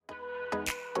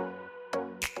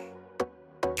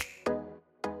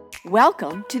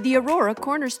Welcome to the Aurora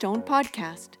Cornerstone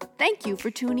Podcast. Thank you for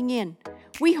tuning in.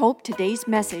 We hope today's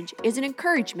message is an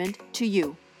encouragement to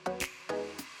you.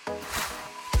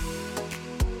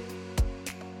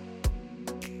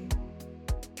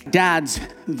 Dads,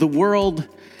 the world,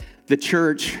 the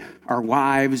church, our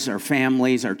wives, our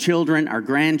families, our children, our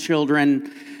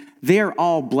grandchildren, they're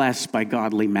all blessed by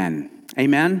godly men.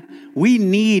 Amen? We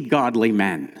need godly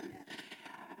men.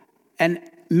 And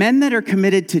men that are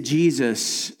committed to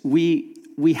Jesus, we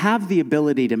have the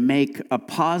ability to make a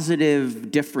positive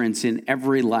difference in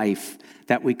every life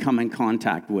that we come in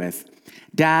contact with.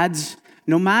 Dads,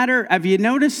 no matter, have you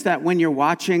noticed that when you're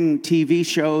watching TV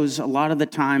shows, a lot of the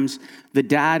times the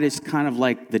dad is kind of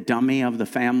like the dummy of the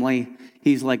family?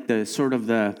 He's like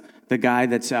the guy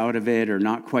that's out of it or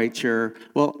not quite sure.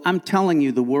 Well, I'm telling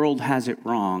you, the world has it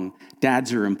wrong.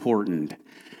 Dads are important.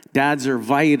 Dads are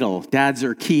vital. Dads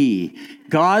are key.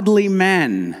 Godly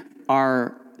men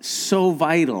are so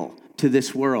vital to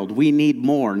this world. We need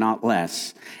more, not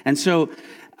less. And so,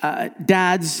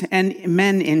 dads and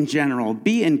men in general,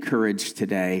 be encouraged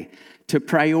today to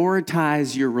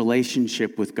prioritize your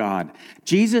relationship with God.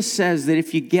 Jesus says that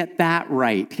if you get that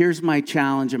right, here's my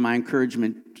challenge and my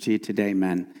encouragement to you today,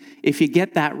 men. If you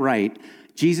get that right,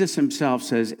 Jesus himself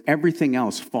says everything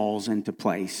else falls into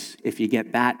place. If you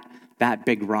get that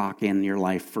big rock in your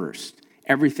life first,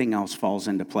 everything else falls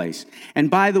into place. And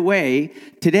by the way,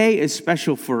 today is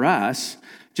special for us,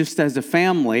 just as a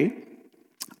family.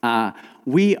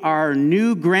 We are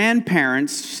new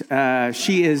grandparents.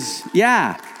 She is,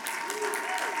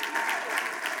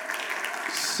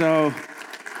 So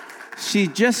she's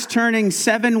just turning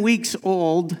 7 weeks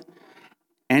old,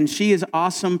 and she is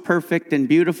awesome, perfect, and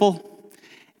beautiful.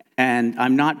 And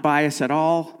I'm not biased at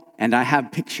all. And I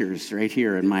have pictures right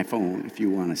here in my phone if you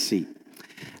want to see.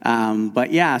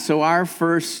 So our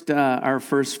first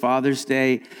Father's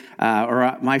Day,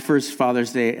 my first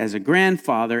Father's Day as a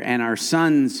grandfather, and our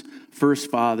son's first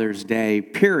Father's Day,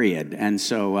 period. And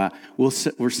so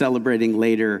we're celebrating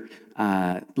later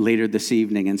this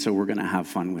evening, and so we're going to have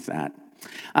fun with that.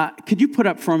 Could you put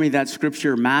up for me that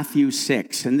scripture, Matthew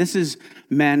 6? And this is,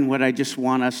 men, what I just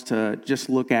want us to just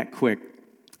look at quick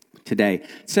today.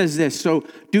 It says this: so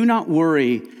do not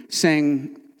worry,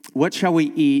 saying, what shall we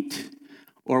eat,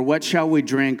 or what shall we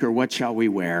drink, or what shall we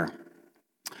wear?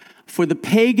 For the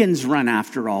pagans run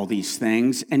after all these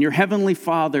things, and your heavenly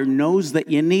Father knows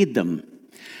that you need them.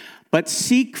 But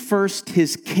seek first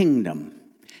his kingdom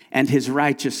and his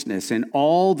righteousness, and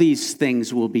all these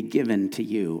things will be given to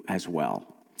you as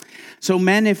well. So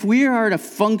men, if we are to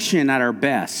function at our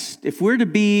best, if we're to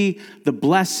be the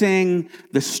blessing,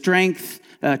 the strength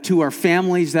to our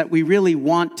families that we really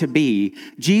want to be,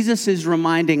 Jesus is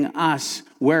reminding us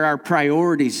where our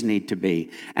priorities need to be.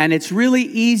 And it's really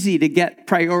easy to get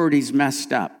priorities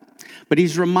messed up. But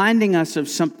he's reminding us of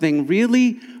something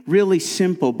really, really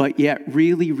simple, but yet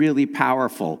really, really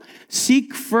powerful.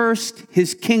 Seek first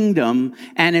his kingdom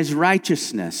and his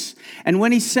righteousness. And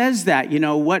when he says that,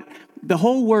 what the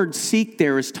whole word seek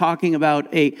there is talking about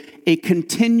a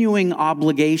continuing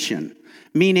obligation.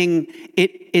 Meaning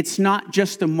it's not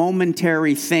just a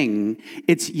momentary thing.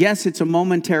 It's a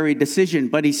momentary decision,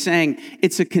 but he's saying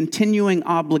it's a continuing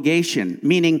obligation,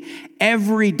 meaning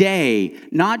every day,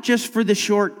 not just for the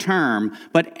short term,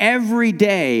 but every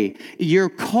day you're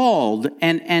called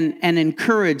and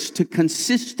encouraged to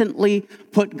consistently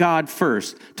put God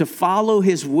first, to follow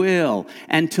his will,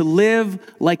 and to live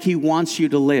like he wants you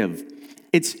to live.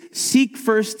 It's seek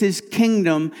first his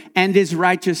kingdom and his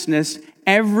righteousness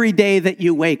every day that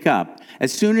you wake up.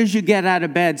 As soon as you get out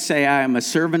of bed, say, I am a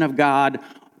servant of God.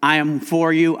 I am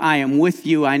for you. I am with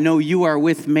you. I know you are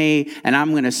with me, and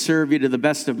I'm going to serve you to the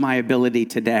best of my ability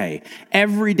today.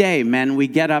 Every day, men, we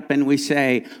get up and we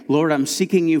say, Lord, I'm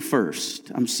seeking you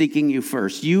first. I'm seeking you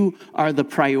first. You are the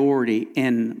priority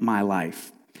in my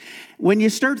life. When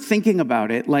you start thinking about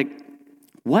it, like,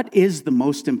 what is the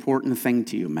most important thing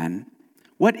to you, men?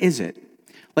 What is it?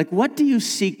 Like, what do you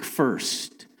seek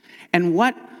first?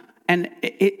 And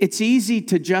it's easy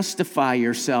to justify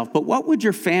yourself, but what would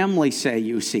your family say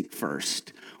you seek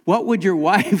first? What would your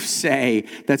wife say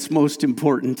that's most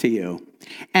important to you?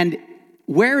 And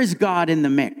where is God in the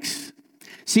mix?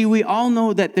 See, we all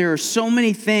know that there are so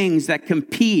many things that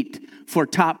compete for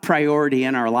top priority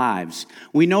in our lives.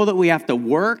 We know that we have to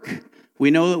work.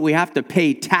 We know that we have to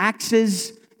pay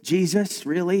taxes. Jesus,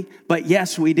 really? But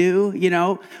yes, we do.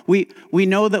 We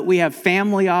know that we have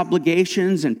family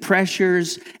obligations and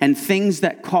pressures and things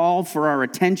that call for our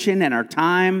attention and our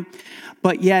time.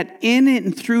 But yet, in it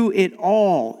and through it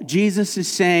all, Jesus is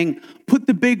saying, put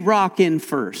the big rock in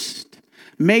first.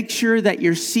 Make sure that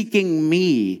you're seeking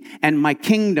me and my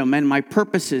kingdom and my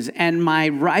purposes and my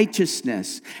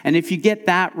righteousness. And if you get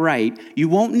that right, you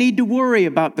won't need to worry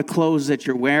about the clothes that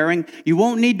you're wearing. You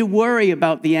won't need to worry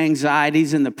about the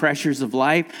anxieties and the pressures of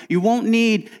life. You won't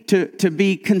need to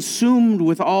be consumed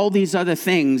with all these other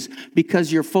things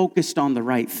because you're focused on the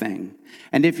right thing.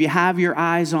 And if you have your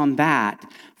eyes on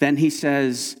that, then he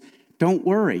says, don't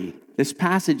worry. This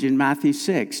passage in Matthew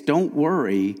 6, don't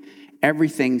worry.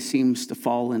 Everything seems to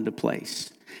fall into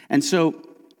place. And so,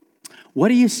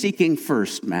 what are you seeking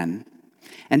first, men?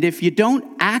 And if you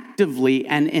don't actively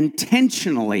and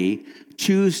intentionally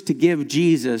choose to give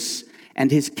Jesus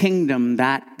and his kingdom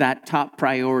that top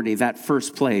priority, that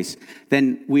first place,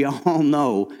 then we all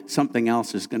know something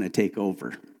else is going to take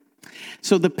over.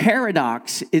 So the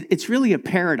paradox, it's really a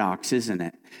paradox, isn't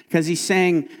it? Because he's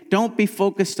saying, don't be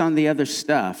focused on the other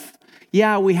stuff.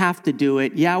 Yeah, we have to do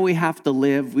it. Yeah, we have to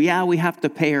live. Yeah, we have to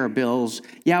pay our bills.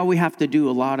 Yeah, we have to do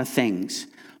a lot of things.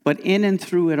 But in and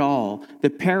through it all, the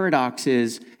paradox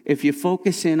is if you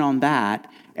focus in on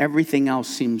that, everything else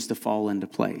seems to fall into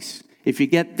place. If you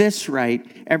get this right,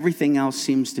 everything else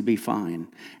seems to be fine.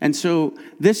 And so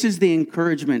this is the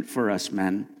encouragement for us,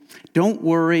 men. Don't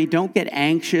worry. Don't get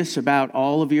anxious about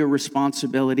all of your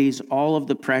responsibilities, all of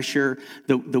the pressure,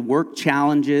 the work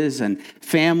challenges and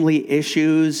family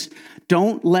issues.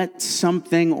 Don't let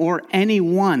something or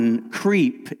anyone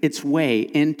creep its way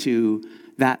into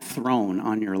that throne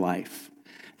on your life.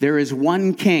 There is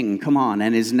one king, come on,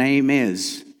 and his name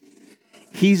is.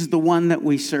 He's the one that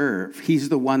we serve. He's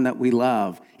the one that we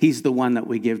love. He's the one that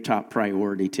we give top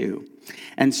priority to.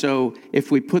 And so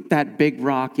if we put that big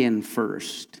rock in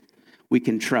first, we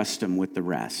can trust him with the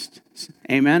rest.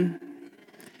 Amen?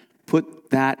 Put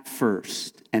that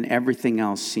first, and everything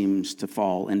else seems to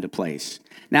fall into place.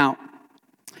 Now,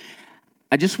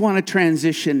 I just want to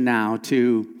transition now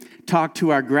to talk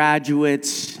to our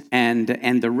graduates and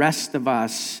the rest of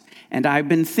us. And I've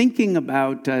been thinking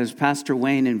about, as Pastor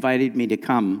Wayne invited me to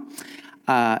come,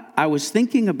 I was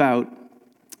thinking about,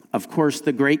 of course,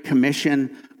 the Great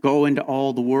Commission, go into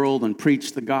all the world and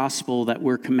preach the gospel, that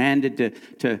we're commanded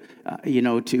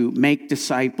to make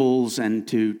disciples and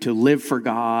to live for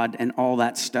God and all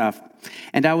that stuff.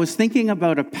 And I was thinking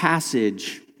about a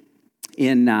passage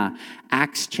in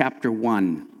Acts chapter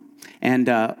 1. And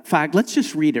in fact, let's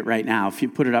just read it right now, if you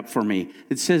put it up for me.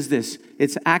 It says this.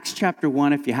 It's Acts chapter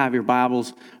 1, if you have your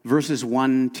Bibles, verses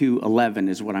 1 to 11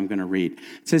 is what I'm going to read.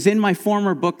 It says, in my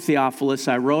former book, Theophilus,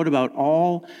 I wrote about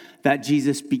all that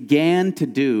Jesus began to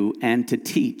do and to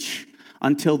teach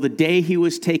until the day he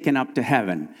was taken up to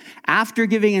heaven, after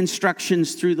giving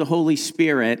instructions through the Holy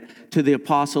Spirit to the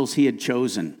apostles he had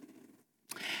chosen.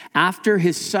 After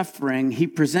his suffering, he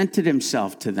presented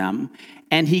himself to them,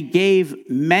 and he gave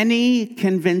many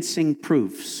convincing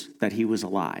proofs that he was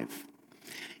alive.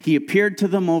 He appeared to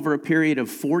them over a period of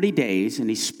 40 days, and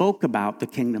he spoke about the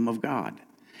kingdom of God.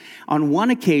 On one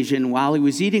occasion, while he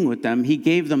was eating with them, he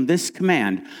gave them this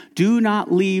command: do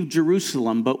not leave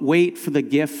Jerusalem, but wait for the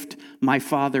gift my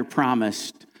Father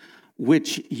promised,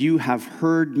 which you have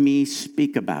heard me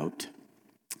speak about.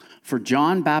 For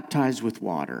John baptized with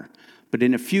water, but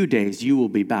in a few days you will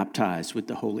be baptized with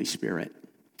the Holy Spirit.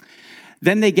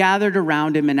 Then they gathered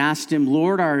around him and asked him,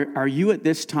 Lord, are you at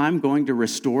this time going to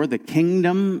restore the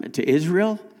kingdom to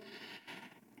Israel?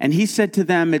 And he said to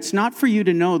them, it's not for you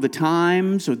to know the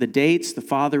times or the dates the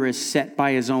Father has set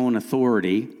by his own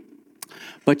authority,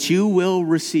 but you will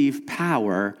receive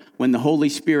power when the Holy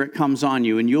Spirit comes on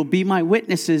you, and you'll be my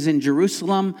witnesses in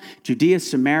Jerusalem, Judea,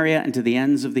 Samaria, and to the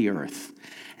ends of the earth.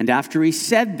 And after he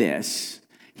said this,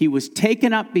 he was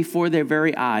taken up before their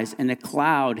very eyes, and a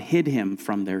cloud hid him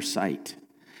from their sight.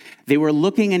 They were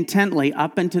looking intently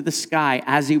up into the sky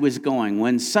as he was going,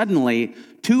 when suddenly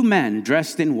 2 men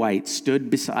dressed in white stood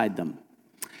beside them.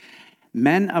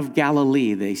 Men of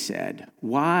Galilee, they said,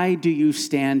 why do you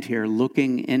stand here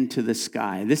looking into the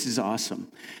sky? This is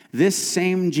awesome. This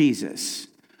same Jesus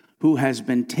who has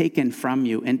been taken from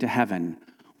you into heaven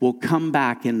will come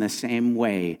back in the same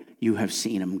way you have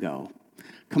seen him go.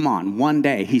 Come on, one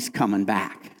day he's coming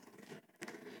back.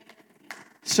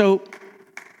 So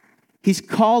he's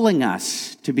calling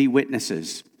us to be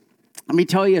witnesses. Let me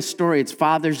tell you a story. It's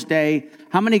Father's Day.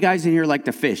 How many guys in here like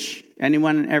to fish?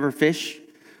 Anyone ever fish?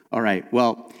 All right.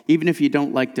 Well, even if you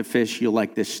don't like to fish, you'll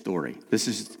like this story.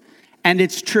 And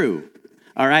it's true.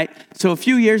 All right. So a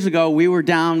few years ago, we were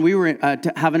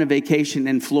having a vacation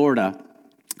in Florida,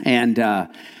 and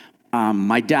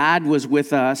my dad was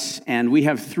with us, and we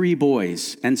have 3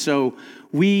 boys. And so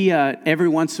we, every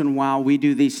once in a while, we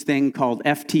do this thing called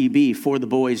FTB, for the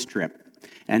boys trip.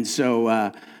 And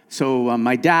so So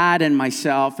my dad and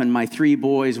myself and my 3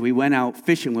 boys, we went out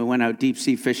fishing. We went out deep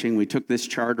sea fishing. We took this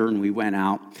charter and we went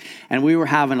out. And we were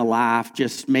having a laugh,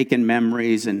 just making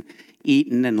memories and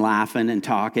eating and laughing and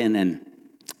talking. And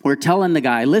we're telling the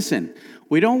guy, listen,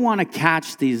 we don't want to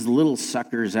catch these little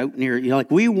suckers out near,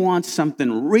 we want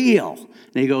something real.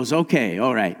 And he goes, okay,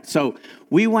 all right. So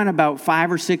we went about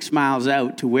 5 or 6 miles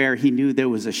out to where he knew there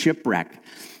was a shipwreck.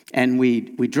 And we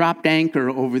dropped anchor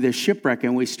over this shipwreck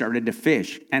and we started to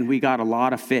fish. And we got a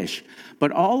lot of fish.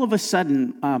 But all of a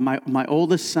sudden, my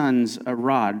oldest son's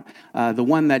rod, the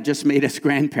one that just made us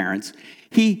grandparents,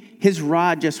 his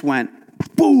rod just went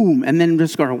boom, and then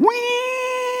just going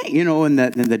whee, and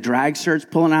the drag starts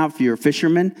pulling out for your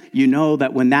fishermen. You know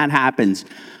that when that happens,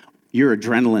 your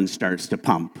adrenaline starts to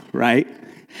pump, right?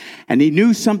 And he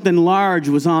knew something large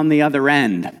was on the other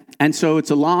end. And so it's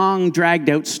a long,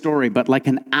 dragged-out story, but like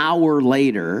an hour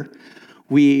later,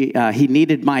 he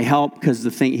needed my help because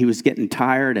he was getting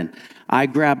tired, and I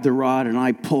grabbed the rod and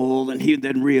I pulled, and he'd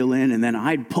then reel in, and then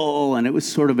I'd pull, and it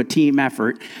was sort of a team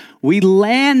effort. We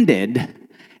landed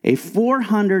a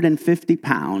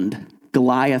 450-pound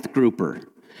Goliath grouper.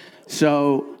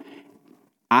 So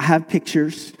I have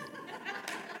pictures.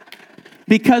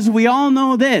 Because we all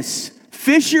know this.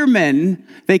 Fishermen,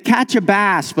 they catch a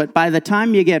bass, but by the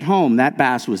time you get home, that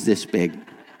bass was this big.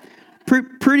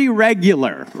 Pretty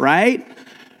regular, right?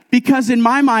 Because in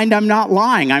my mind, I'm not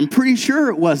lying. I'm pretty sure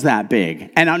it was that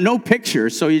big. And no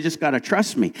pictures, so you just got to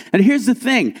trust me. And here's the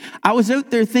thing. I was out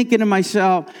there thinking to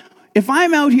myself, if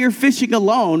I'm out here fishing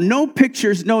alone, no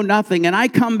pictures, no nothing, and I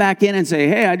come back in and say,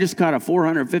 hey, I just caught a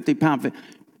 450-pound fish.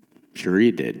 Sure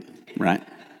you did, right?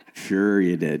 Sure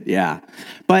you did, yeah.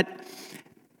 But,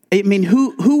 I mean,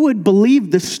 who would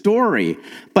believe the story?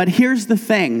 But here's the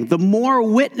thing. The more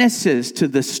witnesses to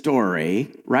the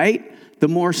story, right, the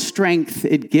more strength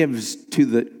it gives to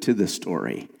the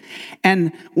story.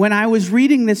 And when I was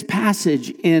reading this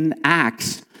passage in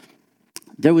Acts,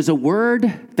 there was a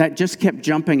word that just kept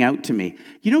jumping out to me.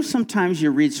 Sometimes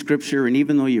you read scripture, and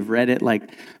even though you've read it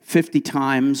like 50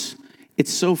 times,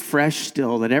 it's so fresh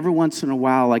still that every once in a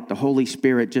while, like the Holy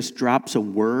Spirit just drops a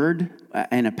word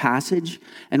in a passage.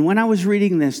 And when I was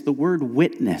reading this, the word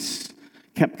witness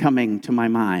kept coming to my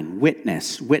mind.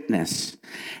 Witness.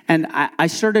 And I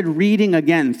started reading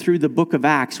again through the book of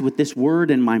Acts with this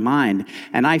word in my mind.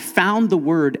 And I found the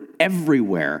word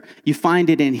everywhere. You find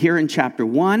it here in chapter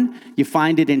 1. You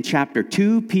find it in chapter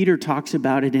 2. Peter talks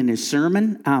about it in his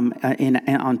sermon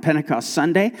on Pentecost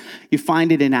Sunday. You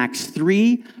find it in Acts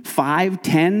 3, 5,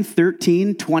 10,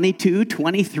 13, 22,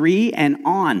 23, and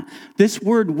on. This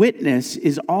word witness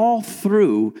is all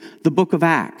through the book of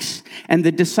Acts. And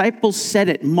the disciples said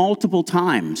it multiple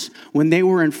times when they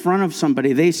were in front of somebody.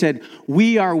 They said,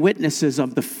 we are witnesses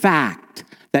of the fact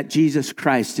that Jesus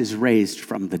Christ is raised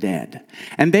from the dead.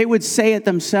 And they would say it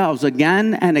themselves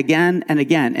again and again and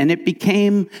again. And it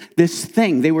became this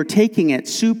thing. They were taking it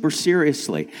super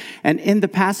seriously. And in the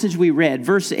passage we read,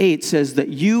 verse 8 says that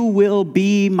you will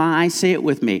be my, say it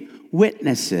with me,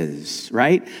 witnesses,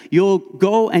 right? You'll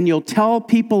go and you'll tell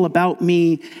people about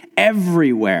me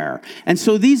everywhere. And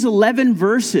so these 11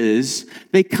 verses,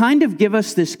 they kind of give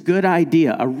us this good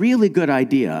idea, a really good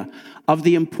idea of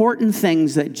the important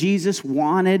things that Jesus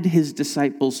wanted his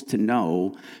disciples to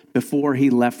know before he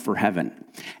left for heaven.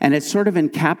 And it's sort of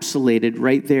encapsulated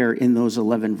right there in those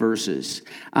 11 verses.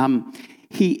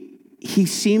 He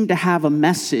seemed to have a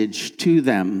message to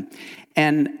them.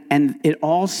 And it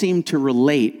all seemed to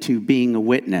relate to being a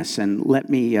witness. And let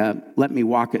me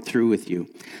walk it through with you.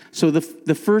 So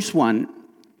the first one,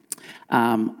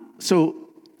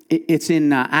 it's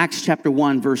in Acts chapter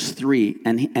 1, verse 3.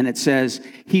 And it says,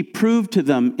 he proved to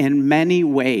them in many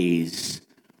ways,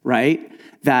 right,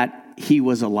 that he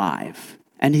was alive.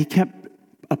 And he kept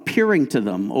appearing to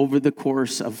them over the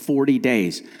course of 40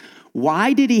 days.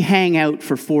 Why did he hang out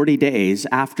for 40 days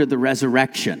after the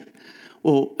resurrection?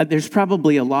 Well, there's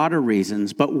probably a lot of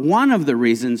reasons, but one of the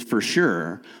reasons for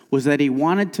sure was that he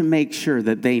wanted to make sure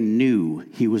that they knew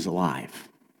he was alive,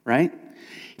 right?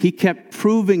 He kept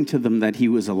proving to them that he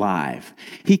was alive.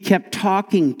 He kept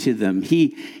talking to them.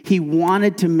 He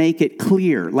wanted to make it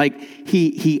clear. Like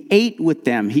he ate with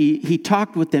them. He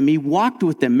talked with them. He walked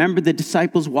with them. Remember the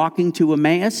disciples walking to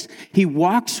Emmaus? He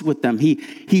walks with them.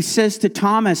 He says to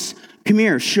Thomas, come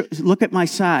here, look at my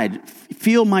side.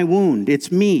 Feel my wound.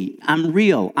 It's me. I'm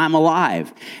real. I'm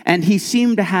alive. And he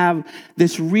seemed to have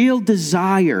this real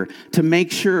desire to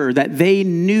make sure that they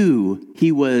knew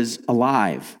he was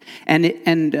alive.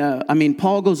 And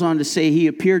Paul goes on to say he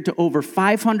appeared to over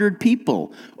 500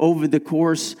 people over the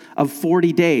course of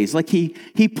 40 days. Like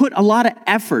he put a lot of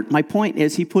effort. My point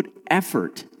is he put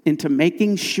effort into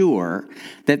making sure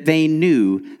that they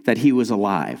knew that he was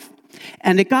alive.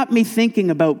 And it got me thinking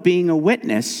about being a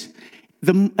witness.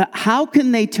 How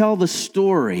can they tell the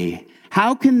story?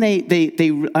 How can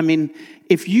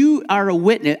if you are a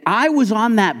witness, I was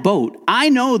on that boat. I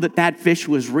know that fish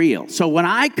was real. So when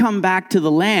I come back to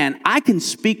the land, I can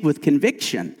speak with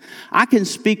conviction. I can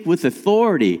speak with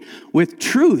authority, with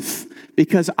truth,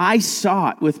 because I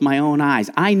saw it with my own eyes.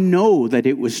 I know that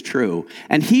it was true.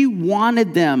 And he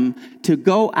wanted them to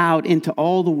go out into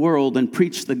all the world and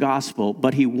preach the gospel,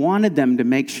 but he wanted them to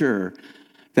make sure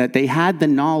that they had the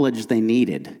knowledge they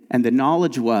needed. And the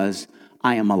knowledge was,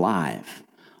 I am alive.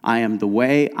 I am the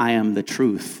way, I am the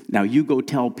truth. Now you go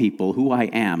tell people who I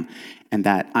am and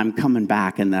that I'm coming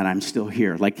back and that I'm still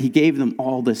here. Like he gave them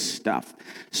all this stuff.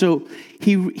 So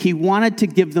he wanted to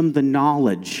give them the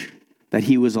knowledge that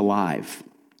he was alive.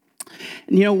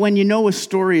 And when you know a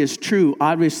story is true,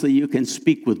 obviously you can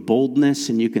speak with boldness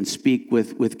and you can speak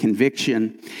with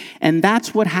conviction. And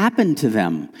that's what happened to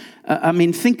them.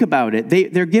 Think about it.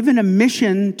 They're given a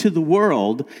mission to the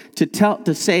world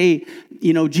to say,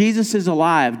 Jesus is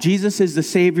alive. Jesus is the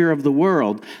Savior of the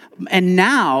world. And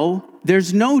now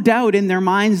there's no doubt in their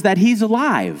minds that he's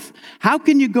alive. How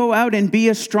can you go out and be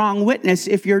a strong witness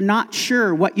if you're not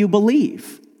sure what you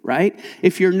believe? Right?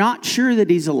 If you're not sure that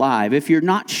he's alive, if you're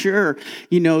not sure,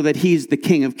 that he's the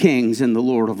King of Kings and the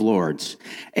Lord of Lords.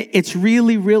 It's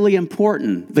really, really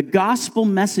important. The gospel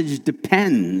message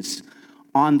depends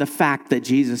on the fact that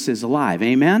Jesus is alive.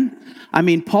 Amen?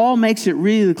 Paul makes it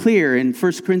really clear in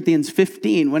 1 Corinthians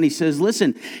 15 when he says,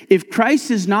 listen, if Christ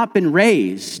has not been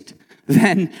raised,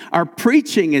 then our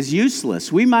preaching is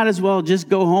useless. We might as well just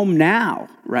go home now,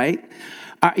 right?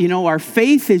 Our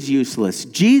faith is useless.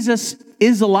 Jesus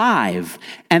is alive,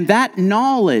 and that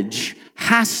knowledge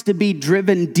has to be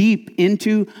driven deep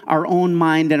into our own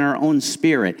mind and our own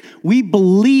spirit. We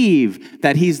believe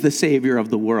that he's the Savior of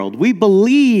the world. We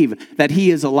believe that he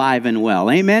is alive and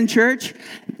well. Amen, church?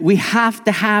 We have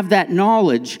to have that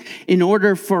knowledge in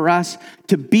order for us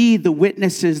to be the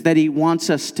witnesses that he wants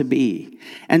us to be.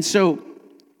 And so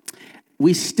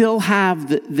we still have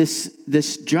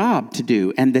this job to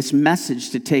do and this message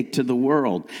to take to the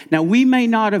world. Now, we may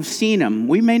not have seen him.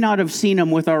 We may not have seen him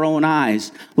with our own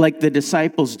eyes like the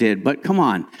disciples did. But come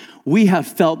on, we have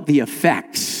felt the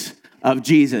effects of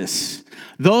Jesus.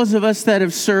 Those of us that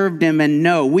have served him and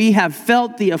know, we have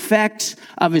felt the effects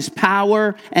of his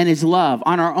power and his love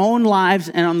on our own lives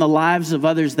and on the lives of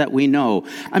others that we know.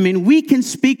 We can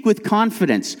speak with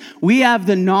confidence. We have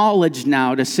the knowledge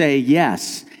now to say,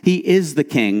 yes, he is the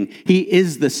King. He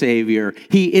is the Savior.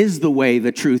 He is the way,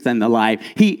 the truth, and the life.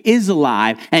 He is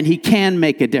alive, and he can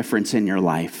make a difference in your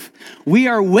life. We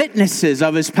are witnesses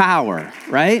of his power,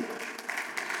 right?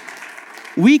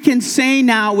 We can say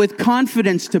now with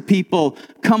confidence to people,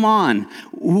 come on,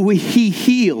 he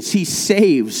heals, he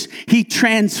saves, he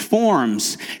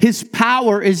transforms. His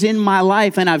power is in my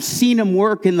life, and I've seen him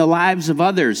work in the lives of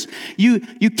others. You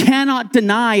cannot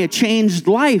deny a changed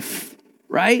life,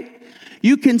 right?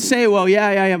 You can say, well,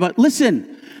 yeah, but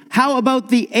listen, how about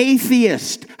the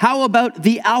atheist? How about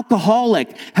the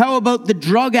alcoholic? How about the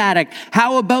drug addict?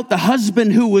 How about the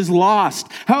husband who was lost?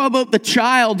 How about the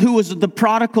child who was the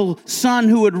prodigal son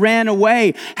who had ran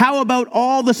away? How about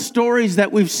all the stories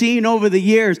that we've seen over the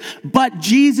years? But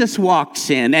Jesus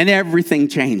walks in and everything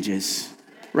changes,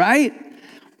 right?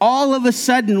 All of a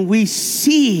sudden we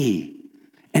see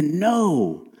and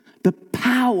know the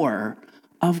power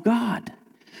of God.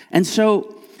 And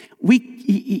so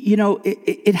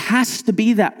it has to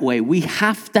be that way. We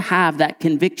have to have that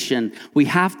conviction. We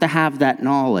have to have that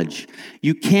knowledge.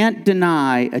 You can't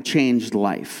deny a changed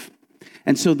life.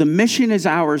 And so the mission is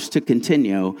ours to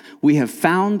continue. We have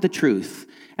found the truth,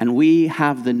 and we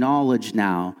have the knowledge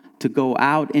now to go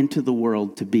out into the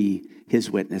world to be his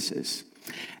witnesses.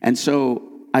 And so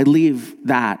I leave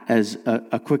that as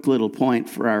a quick little point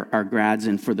for our grads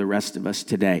and for the rest of us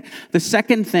today. The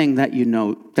second thing that you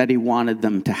note that he wanted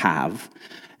them to have,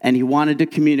 and he wanted to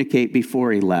communicate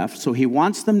before he left, so he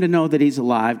wants them to know that he's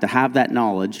alive, to have that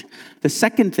knowledge. The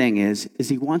second thing is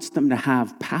he wants them to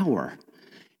have power.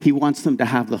 He wants them to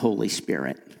have the Holy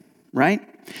Spirit, right?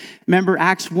 Remember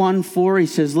Acts 1:4, he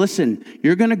says, listen,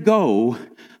 you're going to go,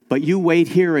 but you wait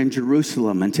here in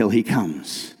Jerusalem until he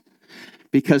comes.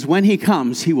 Because when he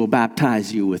comes, he will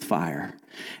baptize you with fire.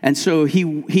 And so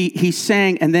he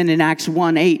sang, and then in Acts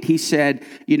 1:8, he said,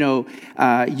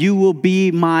 you will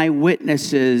be my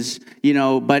witnesses,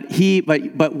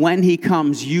 but when he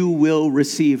comes, you will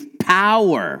receive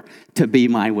power to be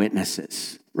my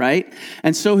witnesses, right?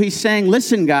 And so he's saying,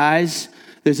 listen, guys,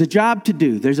 There's a job to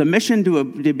do. There's a mission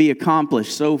to be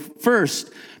accomplished. So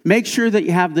first, make sure that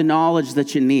you have the knowledge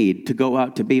that you need to go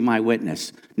out to be my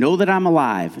witness. Know that I'm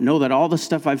alive. Know that all the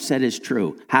stuff I've said is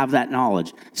true. Have that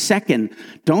knowledge. Second,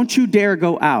 don't you dare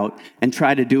go out and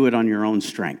try to do it on your own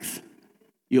strength.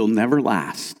 You'll never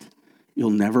last. You'll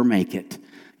never make it.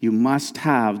 You must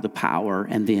have the power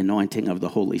and the anointing of the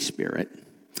Holy Spirit.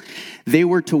 They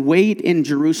were to wait in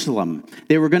Jerusalem.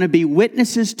 They were going to be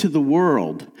witnesses to the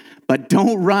world. But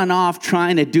don't run off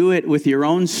trying to do it with your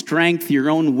own strength, your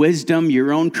own wisdom,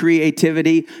 your own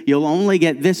creativity. You'll only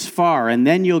get this far, and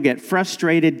then you'll get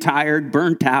frustrated, tired,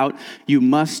 burnt out. You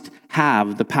must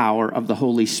have the power of the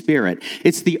Holy Spirit.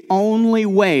 It's the only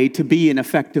way to be an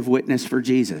effective witness for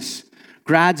Jesus.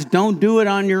 Grads, don't do it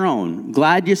on your own.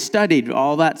 Glad you studied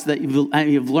all that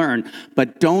you've learned,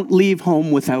 but don't leave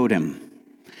home without him.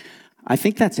 I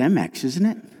think that's MX, isn't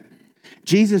it?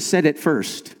 Jesus said it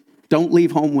first. Don't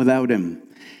leave home without him.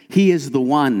 He is the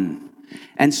one.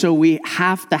 And so we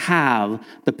have to have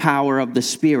the power of the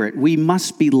Spirit. We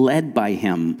must be led by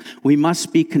him. We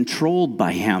must be controlled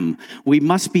by him. We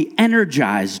must be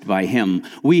energized by him.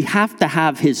 We have to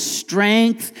have his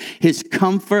strength, his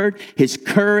comfort, his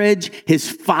courage,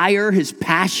 his fire, his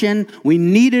passion. We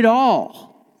need it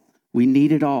all. We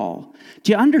need it all.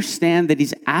 Do you understand that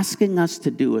he's asking us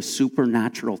to do a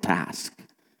supernatural task?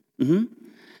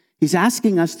 He's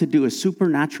asking us to do a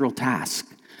supernatural task.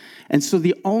 And so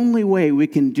the only way we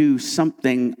can do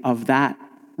something of that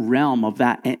realm, of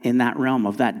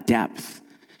that depth,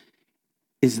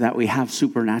 is that we have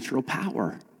supernatural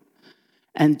power.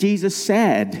 And Jesus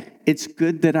said, it's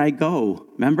good that I go.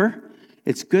 Remember?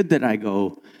 It's good that I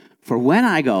go, for when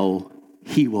I go,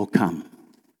 he will come.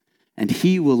 And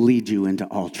he will lead you into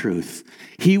all truth.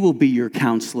 He will be your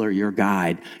counselor, your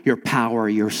guide, your power,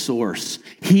 your source.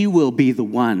 He will be the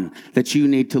one that you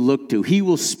need to look to. He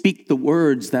will speak the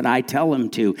words that I tell him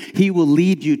to. He will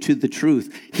lead you to the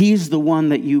truth. He's the one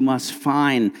that you must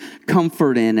find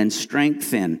comfort in and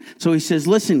strength in. So he says,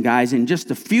 listen, guys, in just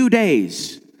a few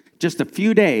days,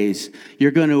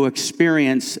 you're going to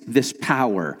experience this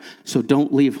power. So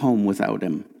don't leave home without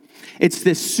him. It's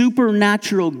this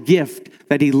supernatural gift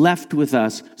that he left with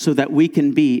us so that we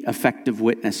can be effective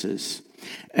witnesses.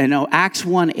 And Acts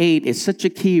 1:8 is such a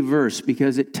key verse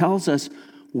because it tells us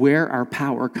where our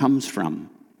power comes from.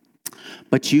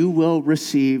 But you will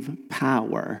receive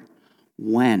power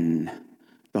when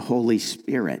the Holy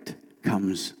Spirit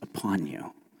comes upon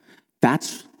you.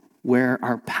 That's where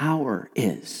our power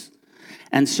is.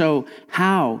 And so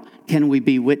how can we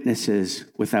be witnesses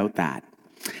without that?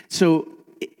 So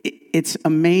it's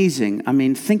amazing. I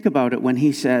mean, think about it when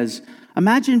he says,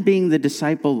 imagine being the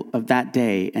disciple of that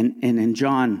day. And in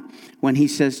John, when he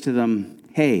says to them,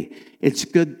 hey, it's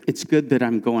good that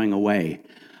I'm going away.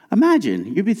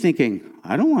 Imagine, you'd be thinking,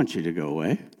 I don't want you to go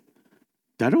away.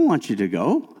 I don't want you to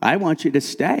go. I want you to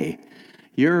stay.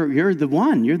 You're the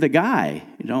one. You're the guy.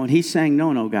 And he's saying,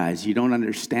 no, guys, you don't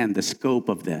understand the scope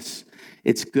of this.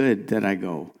 It's good that I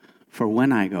go. For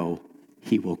when I go,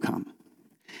 he will come.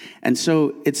 And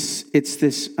so it's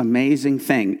this amazing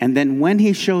thing. And then when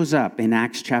he shows up in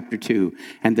Acts chapter 2,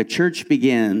 and the church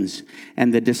begins,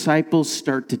 and the disciples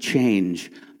start to change,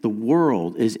 the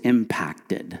world is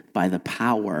impacted by the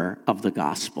power of the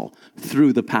gospel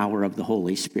through the power of the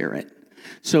Holy Spirit.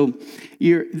 So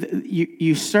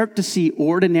you start to see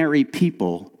ordinary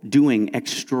people doing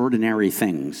extraordinary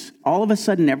things. All of a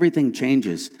sudden, everything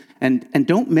changes. And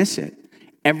don't miss it.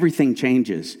 Everything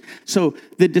changes. So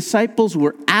the disciples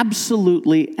were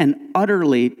absolutely and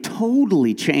utterly,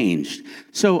 totally changed.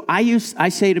 So I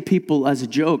say to people as a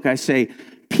joke, I say,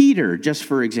 Peter, just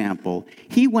for example,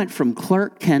 he went from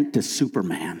Clark Kent to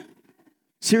Superman.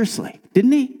 Seriously,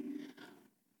 didn't he?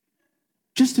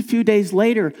 Just a few days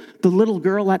later, the little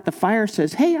girl at the fire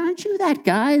says, hey, aren't you that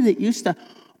guy that used to...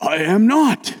 I am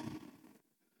not.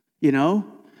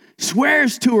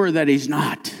 Swears to her that he's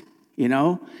not,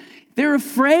 They're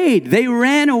afraid. They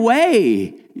ran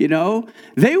away,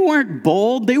 They weren't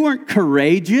bold. They weren't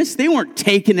courageous. They weren't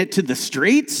taking it to the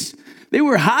streets. They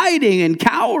were hiding and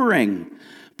cowering.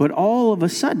 But all of a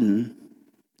sudden,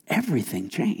 everything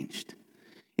changed.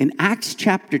 In Acts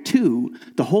chapter 2,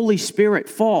 the Holy Spirit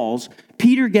falls.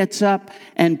 Peter gets up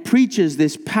and preaches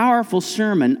this powerful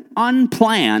sermon,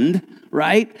 unplanned,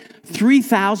 right?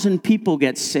 3,000 people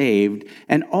get saved,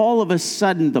 and all of a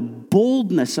sudden the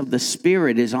boldness of the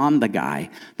Spirit is on the guy.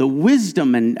 The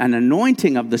wisdom and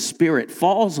anointing of the Spirit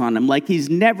falls on him like he's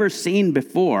never seen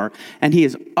before, and he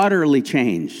is utterly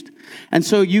changed. And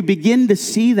so you begin to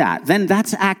see that. Then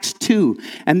that's Acts 2.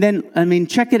 And then,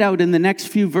 check it out in the next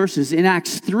few verses. In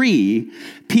Acts 3,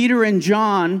 Peter and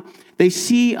John, They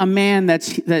see a man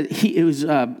that's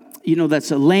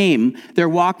a lame. They're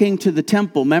walking to the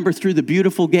temple, remember, through the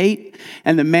beautiful gate,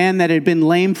 and the man that had been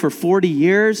lame for 40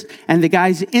 years, and the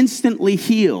guy's instantly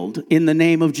healed in the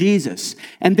name of Jesus.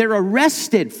 And they're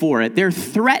arrested for it. They're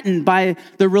threatened by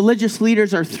the religious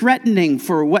leaders, are threatening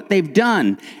for what they've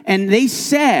done. And they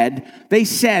said,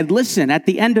 listen, at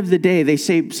the end of the day, they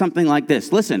say something like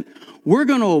this: listen, we're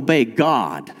going to obey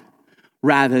God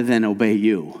rather than obey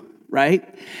you, right?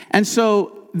 And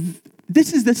so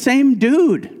this is the same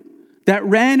dude that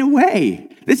ran away.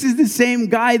 This is the same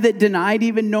guy that denied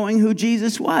even knowing who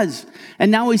Jesus was.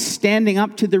 And now he's standing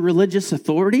up to the religious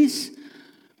authorities.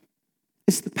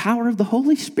 It's the power of the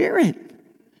Holy Spirit.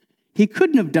 He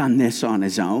couldn't have done this on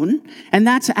his own. And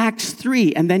that's Acts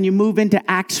 3. And then you move into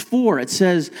Acts 4. It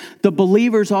says the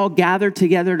believers all gather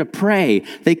together to pray.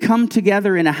 They come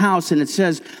together in a house, and it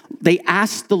says they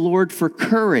asked the Lord for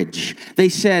courage. They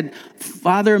said,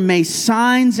 Father, may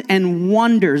signs and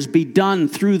wonders be done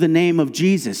through the name of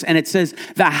Jesus. And it says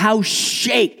the house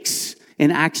shakes in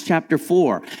Acts chapter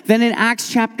 4. Then in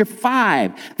Acts chapter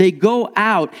 5, they go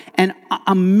out and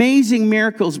amazing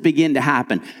miracles begin to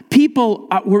happen. People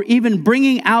were even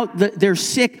bringing out their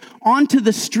sick onto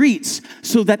the streets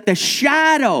so that the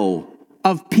shadow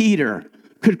of Peter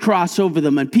could cross over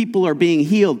them, and people are being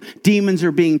healed. Demons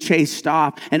are being chased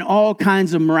off, and all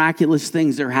kinds of miraculous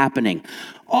things are happening.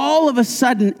 All of a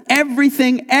sudden,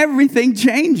 everything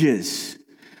changes.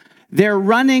 They're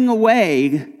running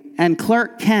away, and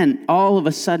Clark Kent all of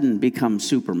a sudden becomes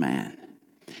Superman.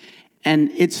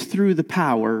 And it's through the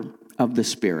power of the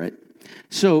Spirit.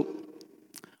 So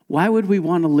why would we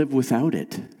want to live without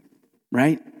it,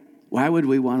 right? Why would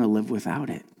we want to live without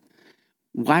it?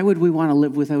 Why would we want to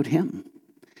live without him?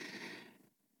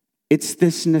 It's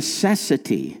this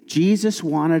necessity. Jesus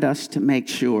wanted us to make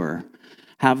sure,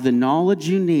 have the knowledge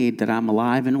you need that I'm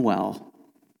alive and well.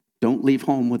 Don't leave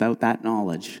home without that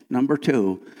knowledge. Number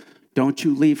 2, don't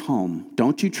you leave home.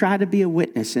 Don't you try to be a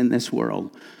witness in this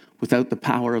world without the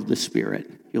power of the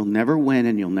Spirit. You'll never win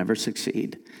and you'll never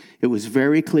succeed. It was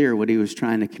very clear what he was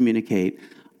trying to communicate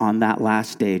on that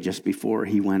last day just before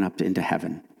he went up into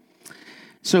heaven.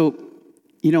 So,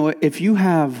 if you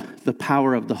have the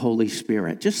power of the Holy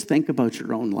Spirit, just think about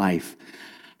your own life,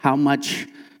 how much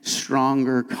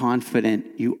stronger,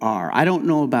 confident you are. I don't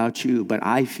know about you, but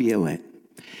I feel it.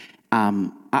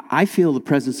 I feel the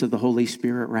presence of the Holy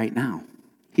Spirit right now.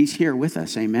 He's here with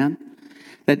us, amen?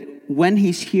 That when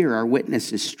he's here, our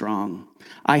witness is strong.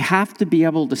 I have to be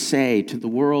able to say to the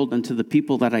world and to the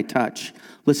people that I touch,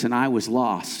 listen, I was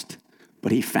lost,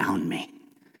 but he found me.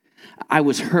 I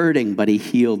was hurting, but he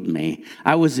healed me.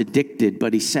 I was addicted,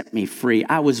 but he set me free.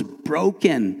 I was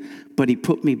broken, but he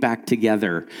put me back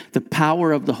together. The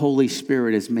power of the Holy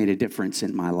Spirit has made a difference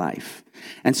in my life.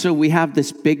 And so we have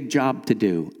this big job to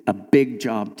do, a big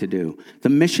job to do. The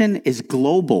mission is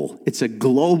global. It's a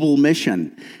global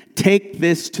mission. Take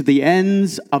this to the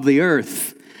ends of the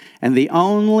earth. And the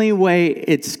only way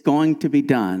it's going to be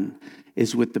done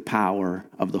is with the power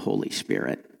of the Holy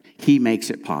Spirit. He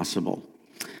makes it possible.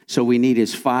 So we need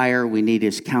his fire, we need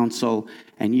his counsel,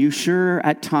 and you sure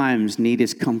at times need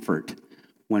his comfort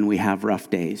when we have rough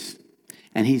days.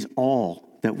 And he's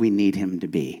all that we need him to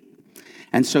be.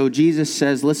 And so Jesus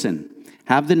says, listen,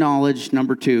 have the knowledge,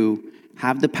 number 2,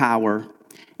 have the power.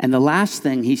 And the last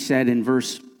thing he said in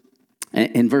verse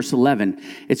 11,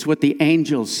 it's what the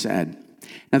angels said.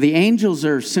 Now, the angels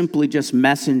are simply just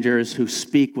messengers who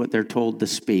speak what they're told to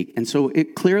speak. And so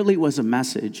it clearly was a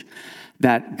message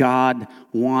that God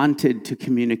wanted to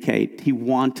communicate. He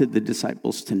wanted the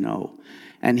disciples to know.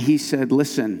 And he said,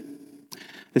 listen,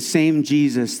 the same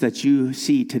Jesus that you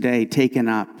see today taken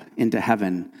up into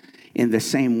heaven, in the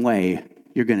same way,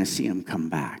 you're going to see him come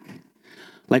back.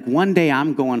 Like one day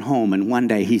I'm going home and one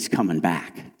day he's coming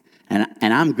back. And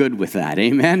I'm good with that,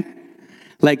 amen?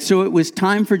 So it was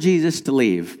time for Jesus to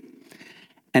leave.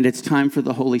 And it's time for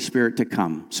the Holy Spirit to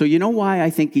come. So you know why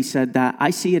I think he said that? I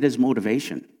see it as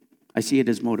motivation.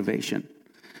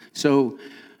 So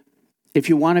if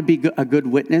you want to be a good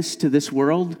witness to this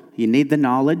world, you need the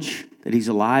knowledge that he's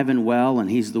alive and well and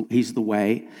he's the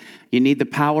way. You need the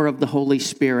power of the Holy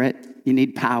Spirit. You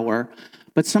need power.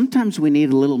 But sometimes we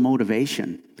need a little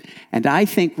motivation. And I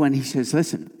think when he says,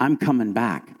 listen, I'm coming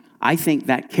back, I think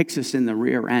that kicks us in the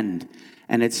rear end.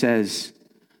 And it says,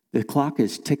 the clock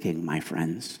is ticking, my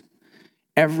friends.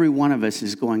 Every one of us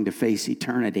is going to face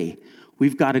eternity.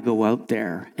 We've got to go out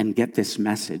there and get this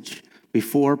message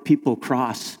before people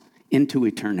cross into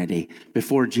eternity,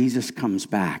 before Jesus comes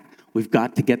back. We've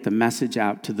got to get the message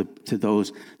out to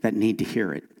those that need to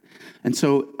hear it. And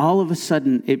so all of a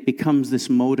sudden, it becomes this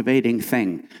motivating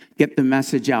thing. Get the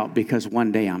message out because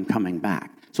one day I'm coming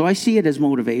back. So I see it as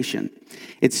motivation.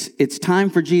 It's time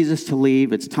for Jesus to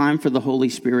leave. It's time for the Holy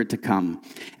Spirit to come.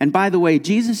 And by the way,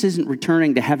 Jesus isn't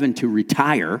returning to heaven to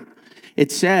retire.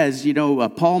 It says,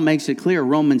 Paul makes it clear,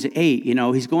 Romans 8,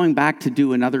 he's going back to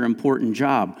do another important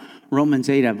job. Romans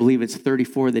 8, I believe it's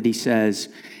 34 that he says,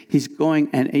 he's going,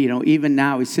 and even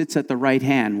now he sits at the right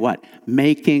hand, what?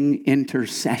 Making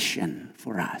intercession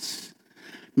for us.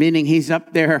 Meaning he's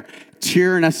up there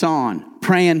cheering us on,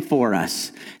 praying for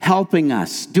us, helping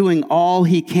us, doing all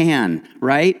he can,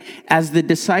 right? As the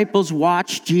disciples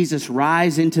watched Jesus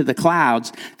rise into the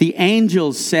clouds, the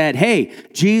angels said, hey,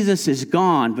 Jesus is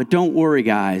gone, but don't worry,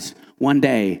 guys. One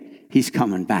day he's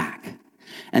coming back.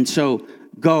 And so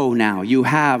go now. You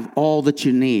have all that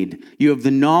you need. You have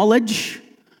the knowledge,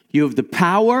 you have the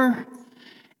power,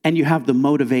 and you have the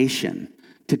motivation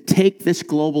to take this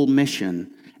global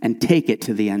mission and take it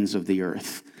to the ends of the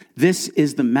earth. This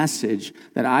is the message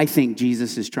that I think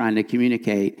Jesus is trying to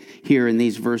communicate here in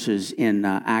these verses in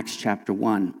Acts chapter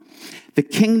 1. The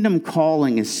kingdom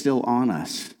calling is still on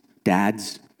us.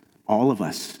 Dads, all of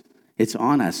us. It's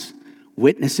on us.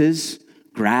 Witnesses,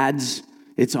 grads,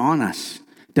 it's on us.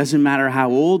 Doesn't matter how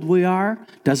old we are.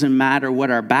 Doesn't matter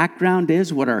what our background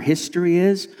is, what our history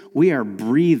is. We are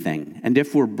breathing. And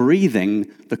if we're breathing,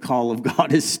 the call of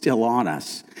God is still on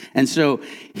us. And so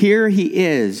here he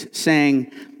is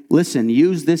saying, listen,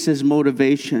 use this as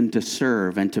motivation to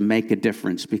serve and to make a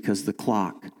difference because the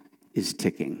clock is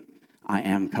ticking. I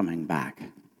am coming back.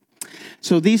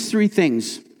 So these three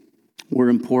things were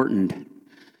important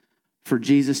for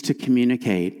Jesus to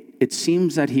communicate. It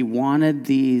seems that he wanted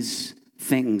these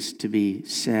things to be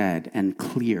said and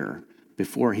clear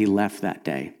before he left that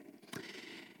day.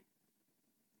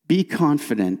 Be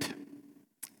confident.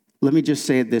 Let me just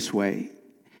say it this way.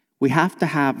 We have to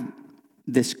have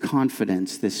this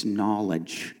confidence, this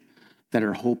knowledge that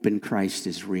our hope in Christ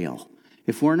is real.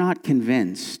 If we're not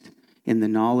convinced in the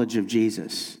knowledge of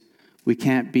Jesus, we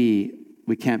can't be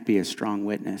a strong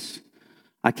witness.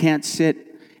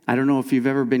 I don't know if you've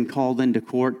ever been called into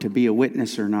court to be a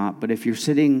witness or not, but if you're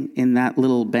sitting in that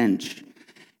little bench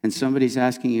and somebody's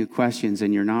asking you questions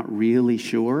and you're not really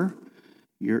sure,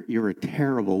 you're a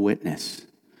terrible witness.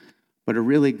 But a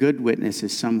really good witness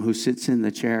is someone who sits in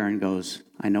the chair and goes,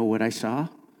 I know what I saw.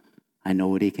 I know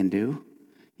what he can do.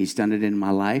 He's done it in my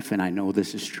life, and I know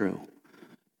this is true.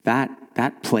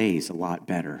 That plays a lot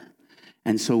better.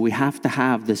 And so we have to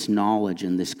have this knowledge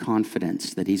and this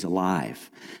confidence that he's alive,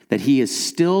 that he is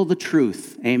still the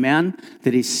truth, amen?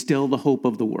 That he's still the hope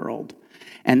of the world.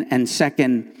 And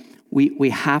second, we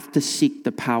have to seek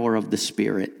the power of the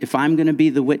Spirit. If I'm going to be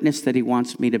the witness that he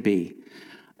wants me to be,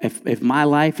 if my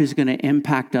life is going to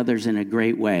impact others in a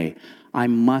great way, I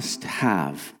must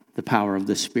have the power of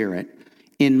the Spirit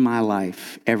in my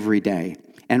life every day.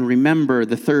 And remember,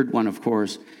 the third one, of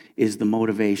course, is the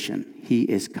motivation. He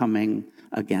is coming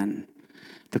again.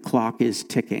 The clock is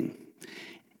ticking.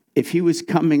 If he was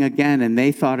coming again and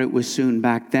they thought it was soon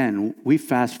back then, we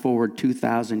fast forward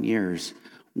 2,000 years.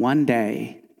 One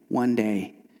day,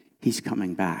 he's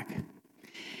coming back.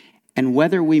 And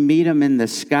whether we meet him in the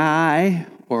sky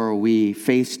or we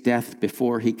face death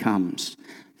before he comes,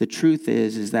 the truth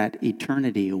is that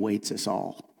eternity awaits us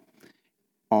all.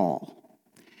 All.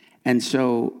 And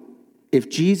so if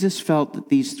Jesus felt that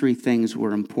these three things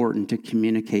were important to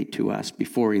communicate to us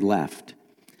before he left,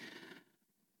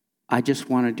 I just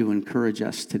wanted to encourage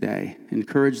us today,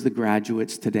 encourage the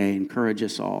graduates today, encourage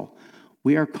us all.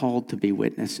 We are called to be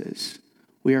witnesses.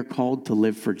 We are called to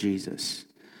live for Jesus.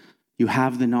 You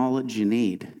have the knowledge you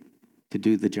need to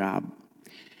do the job.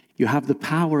 You have the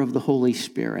power of the Holy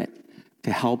Spirit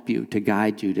to help you, to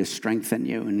guide you, to strengthen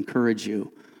you, encourage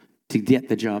you to get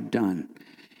the job done.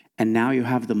 And now you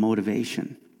have the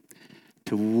motivation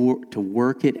to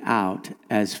work it out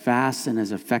as fast and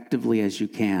as effectively as you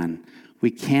can.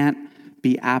 We can't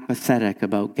be apathetic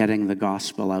about getting the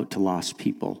gospel out to lost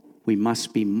people. We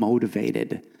must be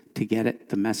motivated to get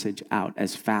the message out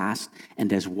as fast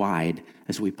and as wide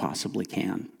as we possibly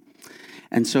can.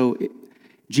 And so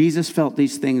Jesus felt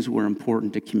these things were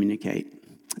important to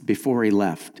communicate before he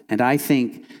left. And I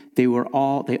think they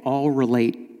all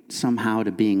relate somehow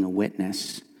to being a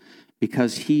witness,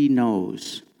 because he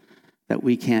knows that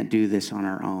we can't do this on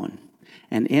our own.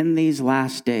 And in these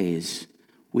last days,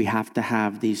 we have to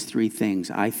have these three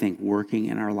things, I think, working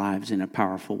in our lives in a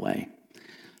powerful way.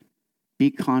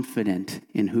 Be confident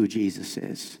in who Jesus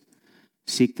is.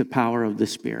 Seek the power of the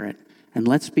Spirit. And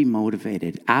let's be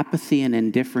motivated. Apathy and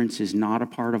indifference is not a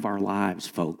part of our lives,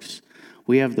 folks.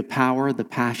 We have the power, the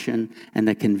passion, and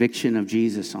the conviction of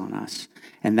Jesus on us.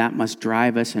 And that must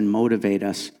drive us and motivate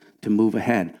us to move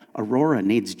ahead. Aurora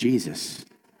needs Jesus.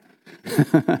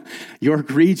 York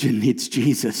Region needs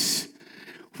Jesus.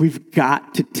 We've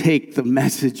got to take the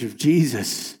message of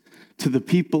Jesus to the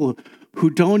people who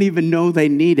don't even know they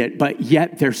need it, but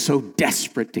yet they're so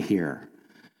desperate to hear.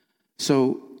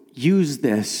 So use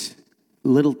these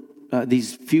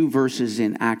few verses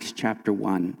in Acts chapter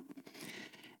 1,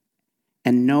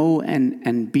 and know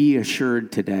and be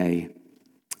assured today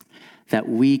that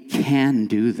we can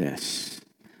do this.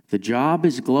 The job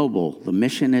is global, the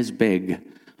mission is big,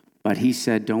 but he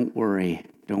said, don't worry,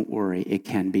 it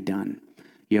can be done.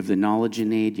 You have the knowledge you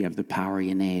need, you have the power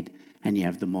you need, and you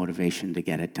have the motivation to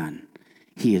get it done.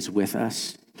 He is with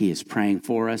us, he is praying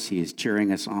for us, he is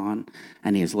cheering us on,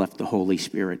 and he has left the Holy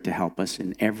Spirit to help us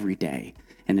in every day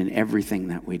and in everything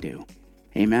that we do.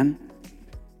 Amen?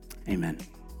 Amen.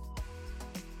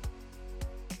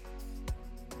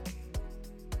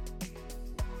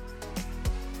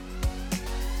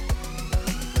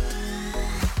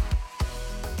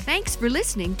 Thanks for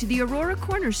listening to the Aurora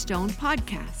Cornerstone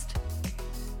podcast.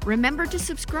 Remember to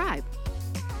subscribe.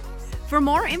 For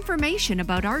more information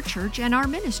about our church and our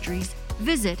ministries,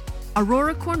 visit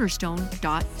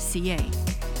auroracornerstone.ca.